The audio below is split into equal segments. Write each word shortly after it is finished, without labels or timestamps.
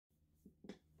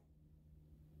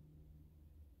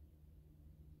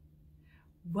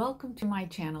Welcome to my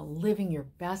channel, Living Your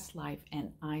Best Life,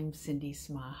 and I'm Cindy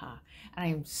Smaha. And I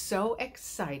am so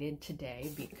excited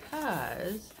today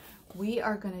because we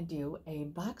are going to do a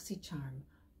BoxyCharm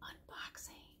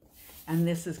unboxing. And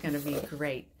this is going to be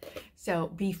great. So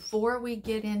before we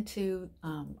get into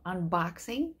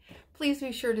unboxing, please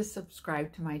be sure to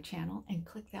subscribe to my channel and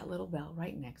click that little bell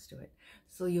right next to it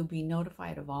so you'll be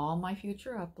notified of all my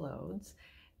future uploads.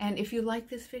 And if you like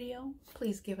this video,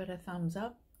 please give it a thumbs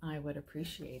up. I would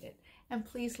appreciate it. And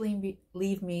please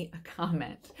leave me a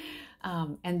comment.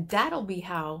 And that'll be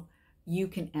how you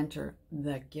can enter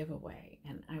the giveaway.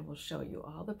 And I will show you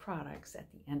all the products at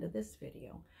the end of this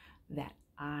video that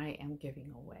I am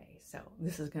giving away. So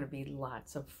this is going to be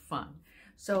lots of fun.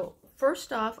 So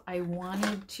first off, I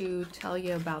wanted to tell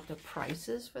you about the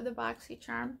prices for the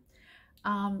BoxyCharm.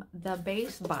 The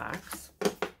base box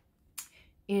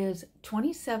is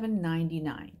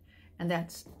 $27.99, and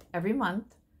that's every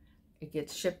month. It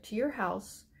gets shipped to your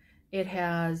house. It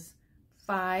has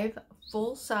 5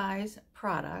 full-size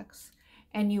products,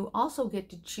 and you also get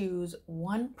to choose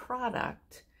one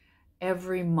product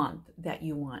every month that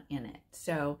you want in it.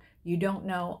 So you don't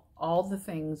know all the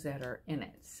things that are in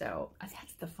it. So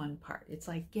that's the fun part. It's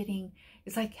like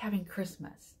having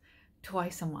Christmas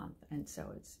twice a month, and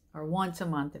so or once a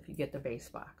month if you get the base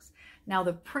box. Now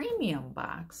the premium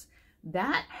box,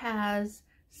 that has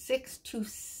 6 to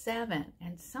 7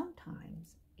 and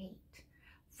sometimes 8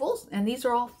 and these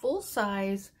are all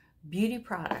full-size beauty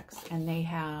products, and they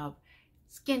have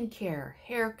skincare,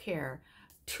 hair care,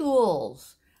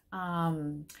 tools,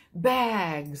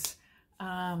 bags,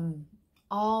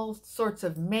 all sorts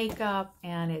of makeup,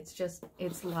 and it's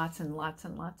lots and lots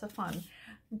and lots of fun.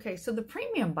 Okay, so the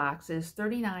premium box is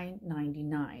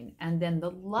 $39.99, and then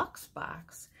the Luxe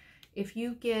box, if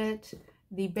you get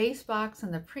the base box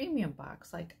and the premium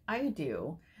box like I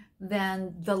do,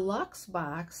 then the Luxe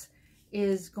box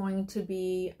is going to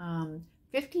be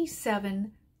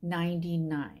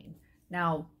 $57.99.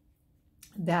 Now,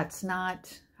 that's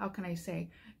not, how can I say,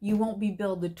 you won't be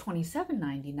billed the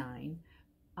 $27.99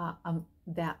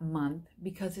 that month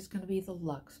because it's going to be the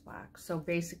Luxe box. So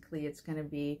basically it's going to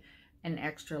be an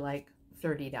extra like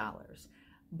 $30.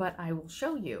 But I will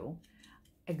show you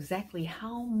exactly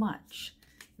how much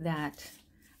that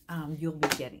you'll be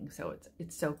getting. So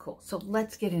it's so cool. So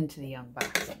let's get into the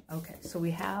unboxing. Okay, so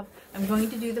I'm going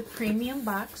to do the premium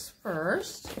box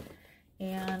first,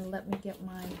 and let me get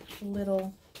my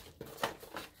little,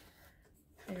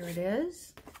 there it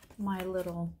is, my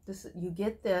little, you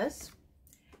get this,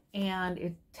 and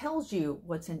it tells you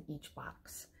what's in each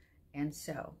box. And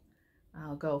so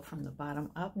I'll go from the bottom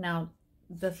up. Now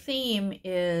the theme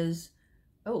is,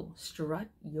 strut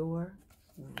your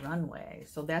runway.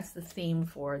 So that's the theme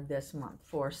for this month,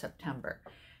 for September.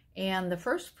 And the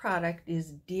first product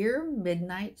is Dear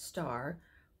Midnight Star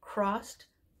Crossed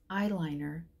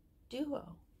Eyeliner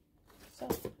Duo. So,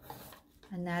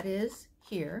 and that is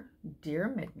here, Dear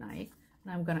Midnight.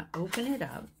 And I'm going to open it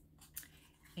up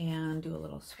and do a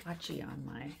little swatchy on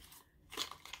my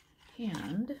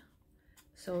hand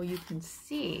so you can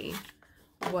see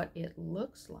what it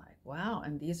looks like. Wow,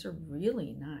 and these are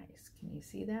really nice. Can you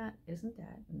see that? Isn't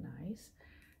that nice?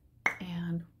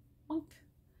 And whoop.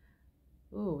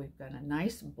 Ooh, we've got a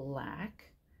nice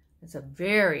black. It's a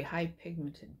very high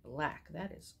pigmented black.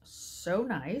 That is so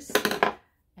nice.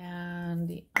 And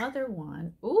the other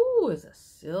one, ooh, is a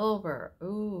silver.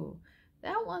 Ooh,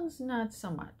 that one's not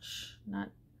so much. Not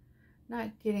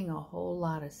getting a whole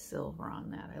lot of silver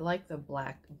on that. I like the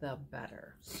black the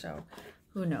better. So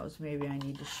who knows, maybe I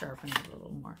need to sharpen it a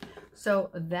little more.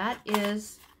 So that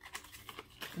is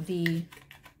the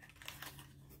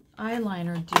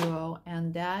eyeliner duo,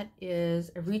 and that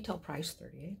is a retail price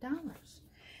 $38.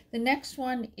 The next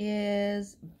one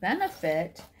is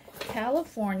Benefit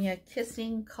California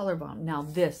Kissing Color Balm. Now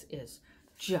this is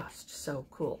just so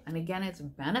cool. And again, it's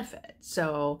Benefit.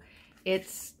 So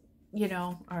it's,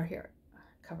 or here, I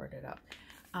covered it up.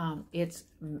 It's,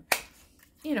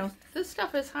 this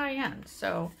stuff is high end.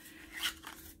 So,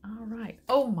 all right.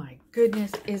 Oh my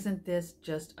goodness, isn't this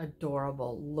just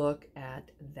adorable? Look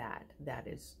at that. That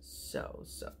is so,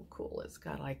 so cool. It's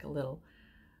got like a little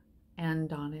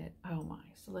end on it. Oh my.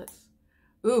 So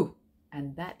ooh,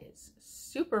 and that is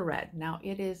super red. Now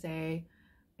it is a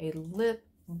lip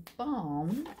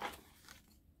balm,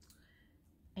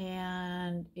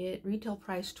 and it retail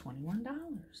price $21.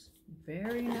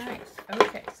 Very nice.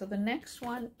 Okay, so the next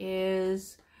one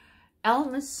is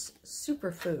Elemis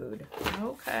Superfood.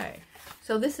 Okay,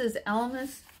 so this is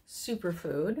Elemis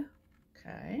Superfood.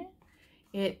 Okay,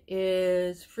 it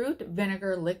is Fruit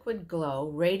Vinegar Liquid Glow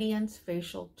Radiance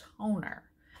Facial Toner.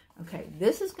 Okay,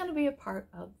 this is going to be a part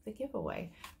of the giveaway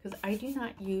because I do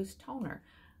not use toner,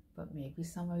 but maybe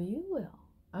some of you will.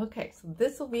 Okay, so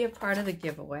this will be a part of the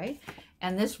giveaway,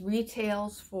 and this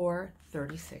retails for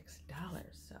 $36,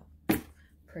 so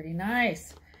pretty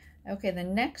nice. Okay, the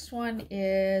next one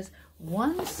is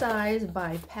One Size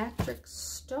by Patrick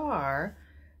Starr,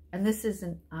 and this is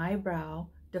an eyebrow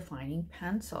defining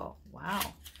pencil.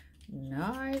 Wow,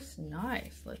 nice,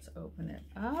 nice. Let's open it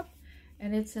up.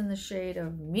 And it's in the shade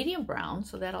of medium brown,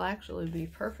 so that'll actually be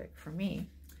perfect for me.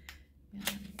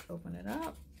 And open it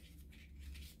up.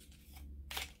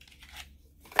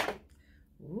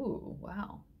 Ooh,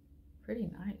 wow, pretty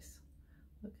nice.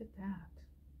 Look at that,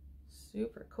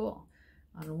 super cool.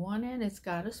 On one end, it's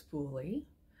got a spoolie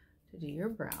to do your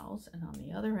brows, and on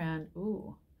the other end,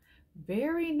 ooh,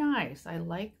 very nice. I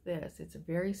like this. It's a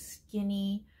very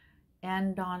skinny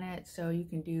end on it, so you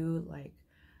can do like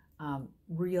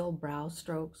real brow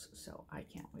strokes, so I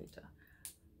can't wait to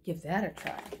give that a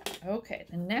try. Okay,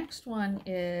 the next one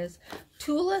is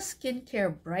Tula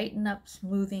Skincare Brighten Up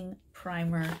Smoothing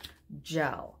Primer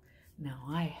Gel. Now,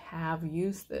 I have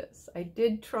used this. I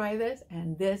did try this,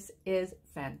 and this is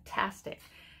fantastic.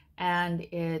 And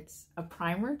it's a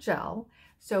primer gel,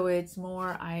 so it's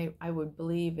more, I would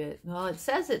believe it, well, it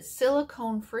says it's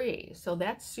silicone free, so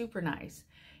that's super nice.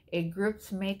 It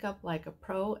grips makeup like a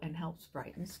pro and helps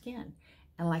brighten skin.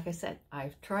 And like I said,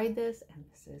 I've tried this, and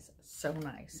this is so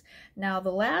nice. Now,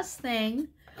 the last thing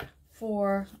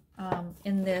for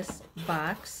in this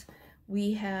box,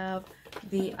 we have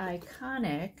the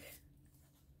iconic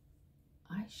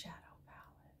eyeshadow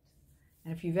palette.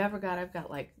 And if you've ever got, I've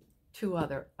got like 2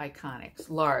 other iconics,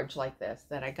 large like this,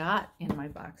 that I got in my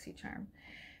BoxyCharm.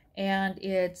 And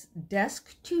it's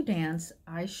Desk to Dance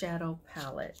eyeshadow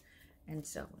palette. And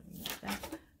so,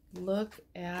 look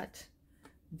at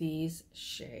these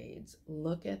shades.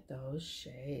 Look at those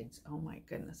shades. Oh my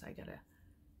goodness, I gotta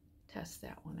test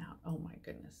that one out. Oh my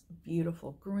goodness,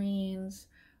 beautiful greens.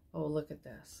 Oh, look at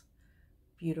this,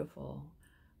 beautiful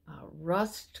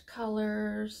rust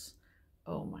colors.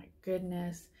 Oh my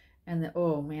goodness. And the,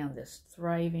 oh man, this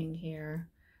thriving here,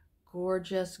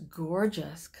 gorgeous,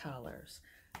 gorgeous colors.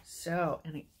 So,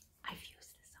 and I've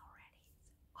used this already.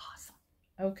 It's awesome.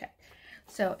 Okay,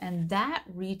 so, and that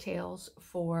retails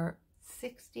for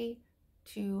 $62.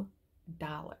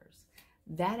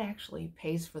 That actually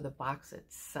pays for the box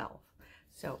itself,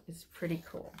 so it's pretty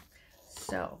cool.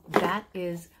 So that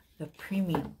is the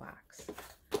premium box.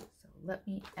 So let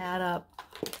me add up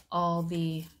all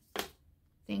the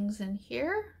things in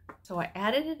here. So I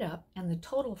added it up, and the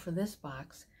total for this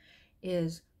box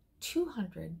is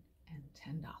 $210.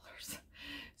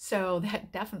 So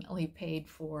that definitely paid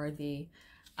for the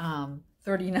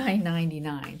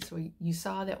 $39.99. So you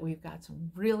saw that we've got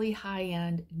some really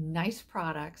high-end, nice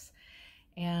products.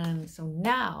 And so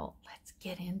now let's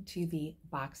get into the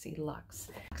BoxyLux.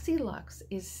 BoxyLux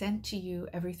is sent to you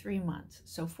every 3 months,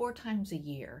 so 4 times a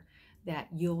year that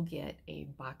you'll get a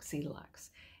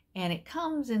BoxyLux. And it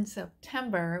comes in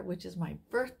September, which is my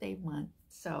birthday month,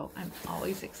 so I'm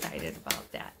always excited about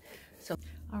that. So,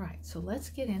 all right, so let's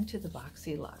get into the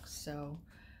BoxyLux. So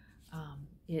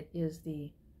it is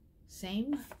the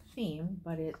same theme,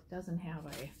 but it doesn't have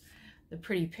the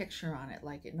pretty picture on it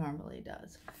like it normally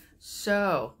does.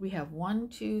 So we have 1,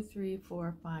 2, 3,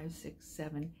 4, 5, 6,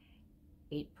 7,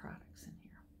 8 products in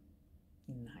here.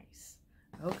 Nice.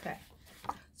 Okay.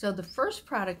 So the first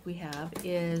product we have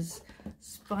is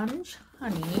Sponge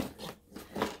Honey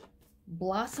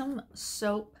Blossom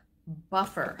Soap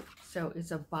Buffer. So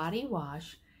it's a body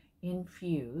wash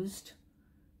infused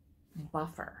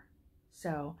buffer.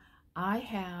 So I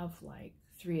have like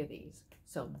 3 of these.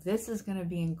 So this is going to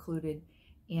be included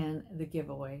in the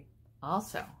giveaway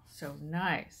also. So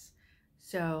nice.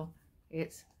 So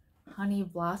it's honey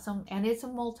blossom, and it's a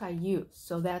multi-use,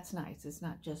 so that's nice. It's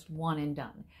not just one and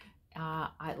done.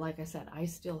 Like I said, I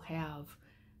still have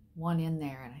one in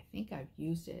there, and I think I've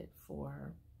used it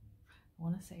for, I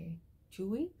want to say 2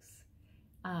 weeks,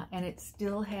 and it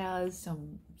still has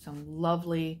some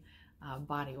lovely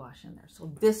body wash in there.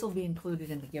 So this will be included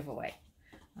in the giveaway.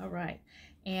 All right,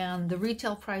 and the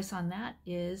retail price on that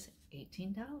is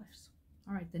 $18.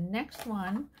 All right, the next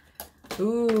one,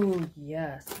 ooh,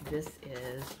 yes, this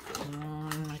is,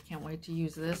 I can't wait to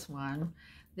use this one.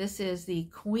 This is the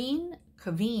Caveen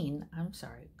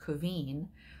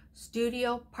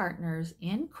Studio Partners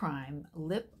in Crime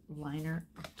Lip Liner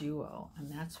Duo.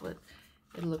 And that's what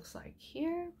it looks like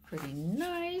here. Pretty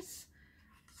nice.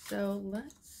 So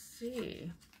let's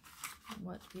see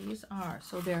what these are.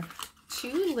 So they're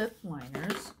 2 lip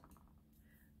liners.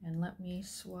 And let me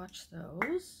swatch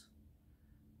those.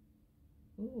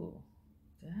 Ooh,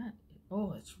 that.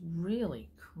 Oh, it's really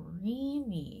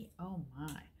creamy. Oh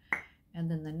my. And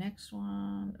then the next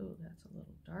one, oh, that's a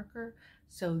little darker.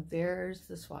 So there's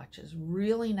the swatches.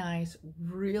 Really nice,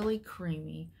 really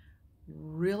creamy,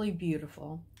 really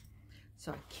beautiful.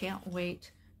 So I can't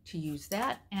wait to use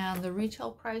that. And the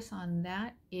retail price on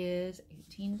that is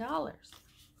 $18.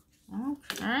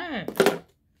 Okay.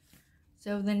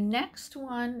 So the next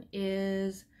one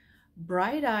is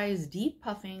Bright Eyes Deep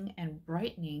Puffing and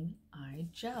Brightening Eye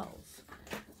Gels.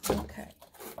 Okay,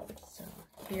 so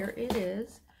here it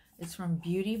is. It's from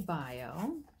Beauty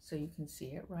Bio, so you can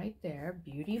see it right there,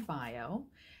 Beauty Bio.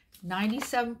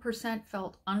 97%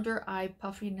 felt under eye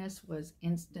puffiness was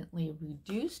instantly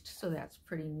reduced, so that's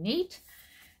pretty neat.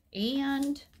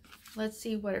 And let's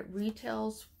see what it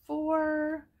retails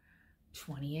for.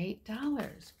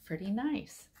 $28. Pretty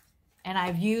nice. And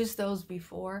I've used those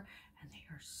before, and they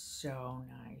are so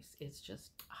nice. It's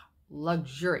just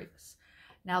luxurious.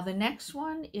 Now the next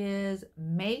one is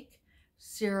Make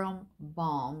Serum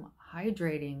Balm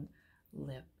Hydrating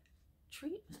Lip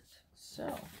Treatment.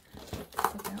 So,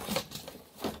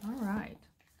 all right.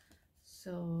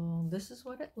 So this is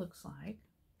what it looks like.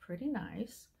 Pretty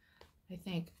nice. I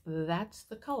think that's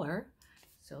the color.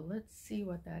 So let's see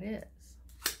what that is.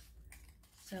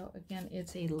 So again,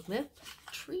 it's a lip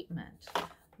treatment.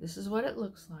 This is what it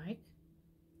looks like.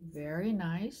 Very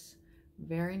nice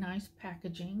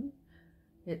packaging.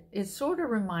 It sort of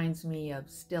reminds me of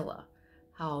Stila,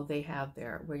 how they have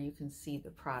there, where you can see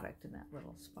the product in that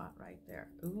little spot right there.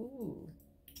 Ooh.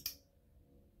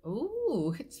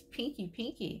 Ooh, it's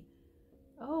pinky.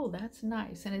 Oh, that's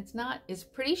nice. And it's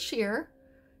pretty sheer.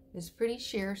 It's pretty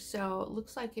sheer, so it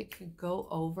looks like it could go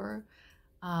over,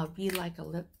 be like a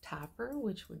lip topper,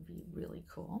 which would be really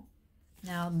cool.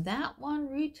 Now that one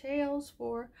retails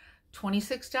for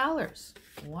 $26.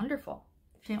 Wonderful.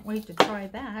 Can't wait to try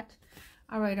that.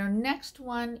 All right, our next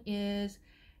one is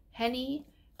Henny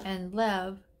and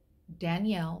Lev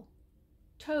Danielle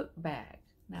Tote Bag.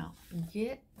 Now,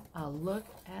 get a look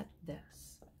at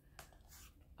this.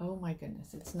 Oh my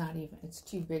goodness, it's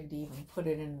too big to even put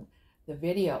it in the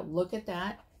video. Look at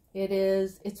that.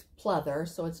 It's pleather,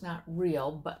 so it's not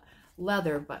real, but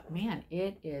leather, but man,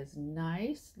 it is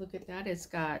nice. Look at that. It's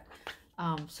got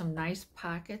some nice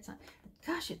pockets.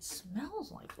 Gosh, it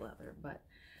smells like leather,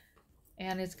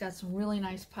 and it's got some really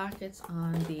nice pockets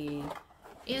on the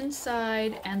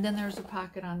inside, and then there's a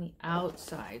pocket on the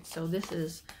outside. So this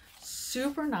is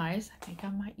super nice. I think I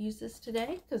might use this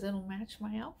today because it'll match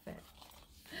my outfit.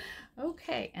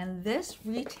 Okay, and this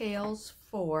retails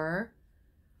for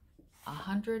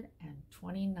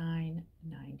 $129.99.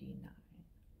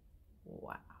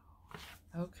 Wow.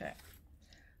 Okay,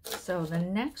 so the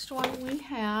next one we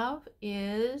have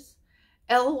is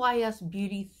LYS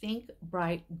Beauty Think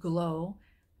Bright Glow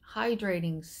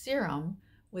Hydrating Serum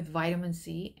with vitamin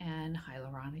C and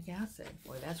hyaluronic acid.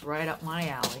 Boy, that's right up my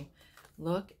alley.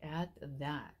 Look at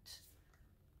that.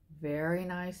 Very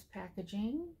nice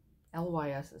packaging.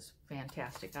 LYS is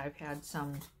fantastic. I've had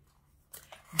some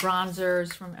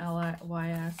bronzers from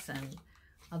LYS and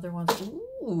other ones.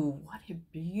 Ooh, what a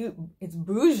beauty. It's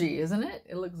bougie, isn't it?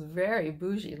 It looks very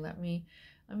bougie. Let me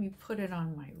put it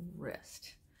on my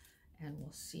wrist and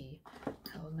we'll see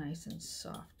how nice and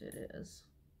soft it is.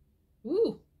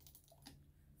 Ooh.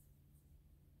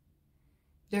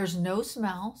 There's no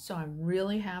smell, so I'm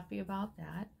really happy about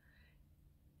that.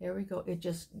 There we go. It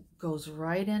just goes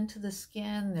right into the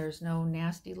skin. There's no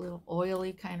nasty little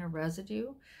oily kind of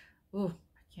residue. Ooh,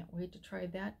 I can't wait to try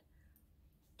that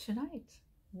tonight.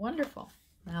 Wonderful.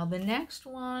 Now the next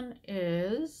one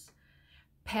is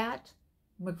Pat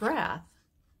McGrath.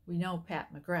 We know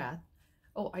Pat McGrath.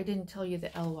 Oh, I didn't tell you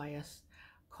the LYS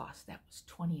cost. That was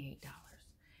 $28.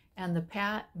 And the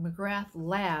Pat McGrath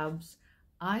Labs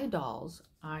Eye Dolls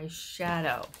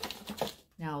eyeshadow.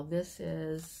 Now this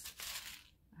is,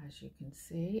 as you can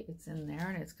see, it's in there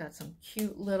and it's got some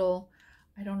cute little,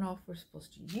 I don't know if we're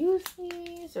supposed to use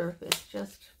these or if it's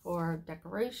just for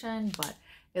decoration, but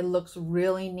it looks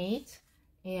really neat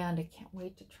and I can't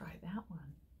wait to try that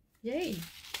one. Yay.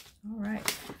 All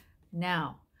right.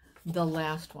 Now, the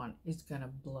last one is going to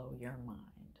blow your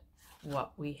mind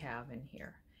what we have in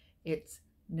here. It's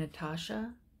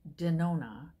Natasha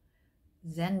Denona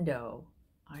Zendo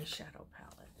eyeshadow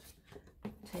palette.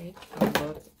 Take a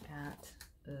look at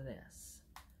this.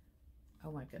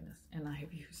 Oh my goodness, and I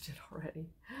have used it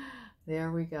already.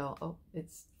 There we go. Oh,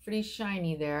 it's pretty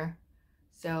shiny there.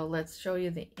 So let's show you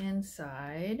the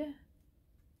inside.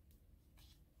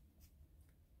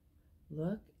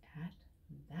 Look at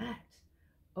that.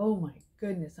 Oh my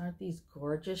goodness, aren't these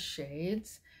gorgeous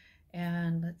shades?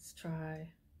 And let's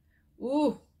try,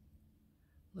 ooh,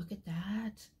 Look at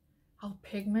that. How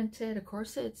pigmented. Of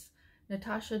course, it's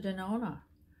Natasha Denona.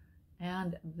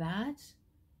 And that's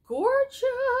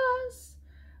gorgeous.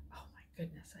 Oh my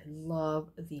goodness, I love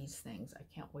these things. I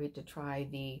can't wait to try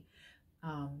the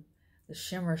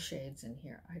shimmer shades in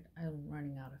here. I'm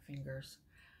running out of fingers.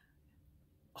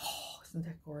 Oh, isn't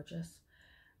that gorgeous?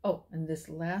 Oh, and this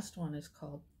last one is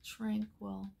called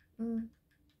Tranquil.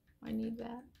 I need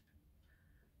that.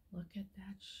 Look at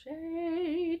that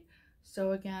shade.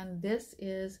 So again, this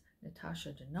is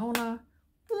Natasha Denona.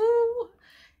 Woo!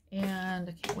 And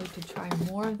I can't wait to try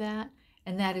more of that.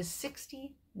 And that is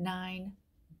 $69.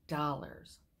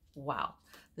 Wow.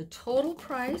 The total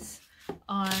price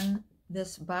on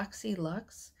this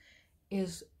BoxyLux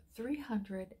is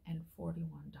 $341.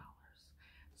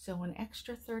 So an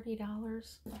extra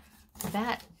 $30.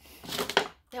 That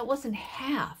wasn't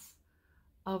half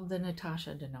of the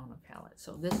Natasha Denona palette.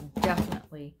 So this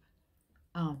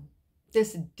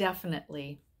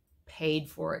definitely paid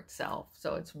for itself.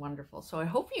 So it's wonderful. So I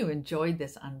hope you enjoyed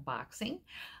this unboxing.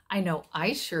 I know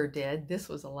I sure did. This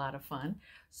was a lot of fun.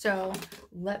 So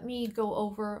let me go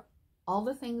over all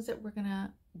the things that we're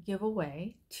gonna give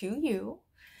away to you.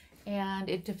 And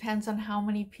it depends on how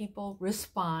many people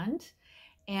respond.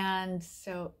 And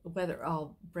so whether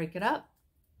I'll break it up,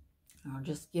 or I'll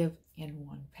just give in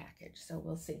one package. So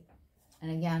we'll see.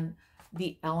 And again,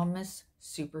 the Elemis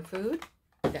Superfood,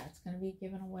 that's going to be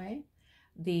given away.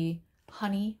 The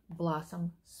Honey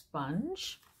Blossom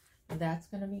Sponge, that's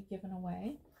going to be given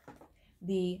away.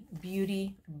 The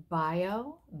Beauty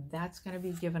Bio, that's going to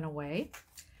be given away.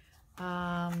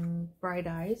 Bright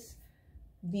Eyes.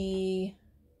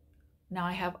 Now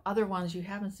I have other ones you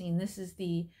haven't seen. This is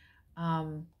the, I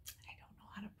don't know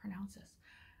how to pronounce this.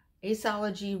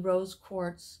 Aceology Rose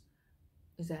Quartz.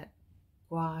 Is that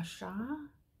Gua Sha?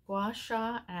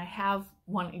 And I have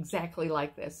one exactly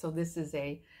like this. So this is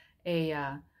a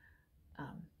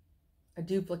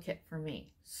duplicate for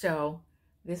me. So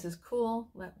this is cool.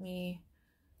 Let me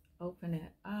open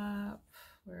it up.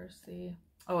 Where's the,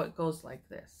 oh, it goes like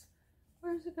this.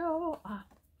 Where does it go? Ah,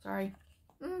 sorry.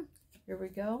 Here we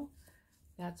go.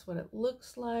 That's what it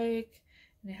looks like.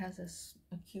 And it has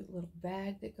a cute little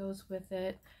bag that goes with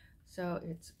it. So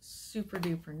it's super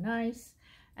duper nice.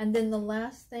 And then the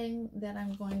last thing that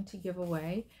I'm going to give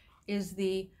away is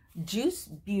the Juice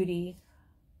Beauty,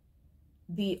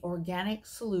 the Organic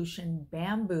Solution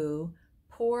Bamboo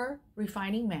Pore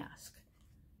Refining Mask.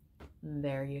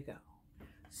 There you go.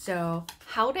 So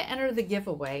how to enter the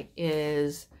giveaway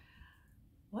is,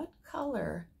 what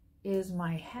color is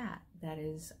my hat that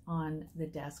is on the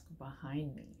desk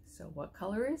behind me? So what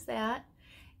color is that?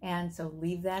 And so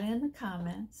leave that in the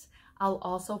comments. I'll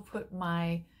also put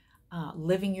my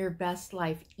Living Your Best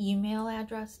Life email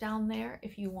address down there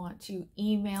if you want to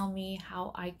email me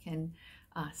how I can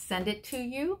send it to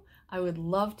you. I would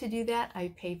love to do that.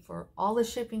 I pay for all the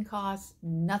shipping costs.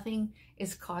 Nothing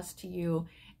is cost to you,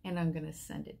 and I'm going to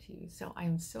send it to you. So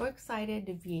I'm so excited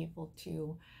to be able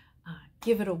to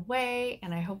give it away,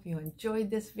 and I hope you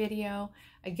enjoyed this video.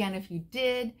 Again, if you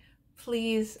did,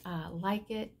 please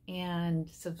like it and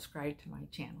subscribe to my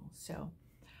channel. So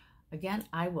again,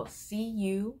 I will see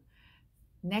you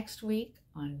next week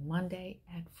on Monday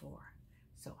at 4.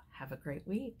 So have a great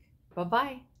week.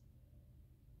 Bye-bye.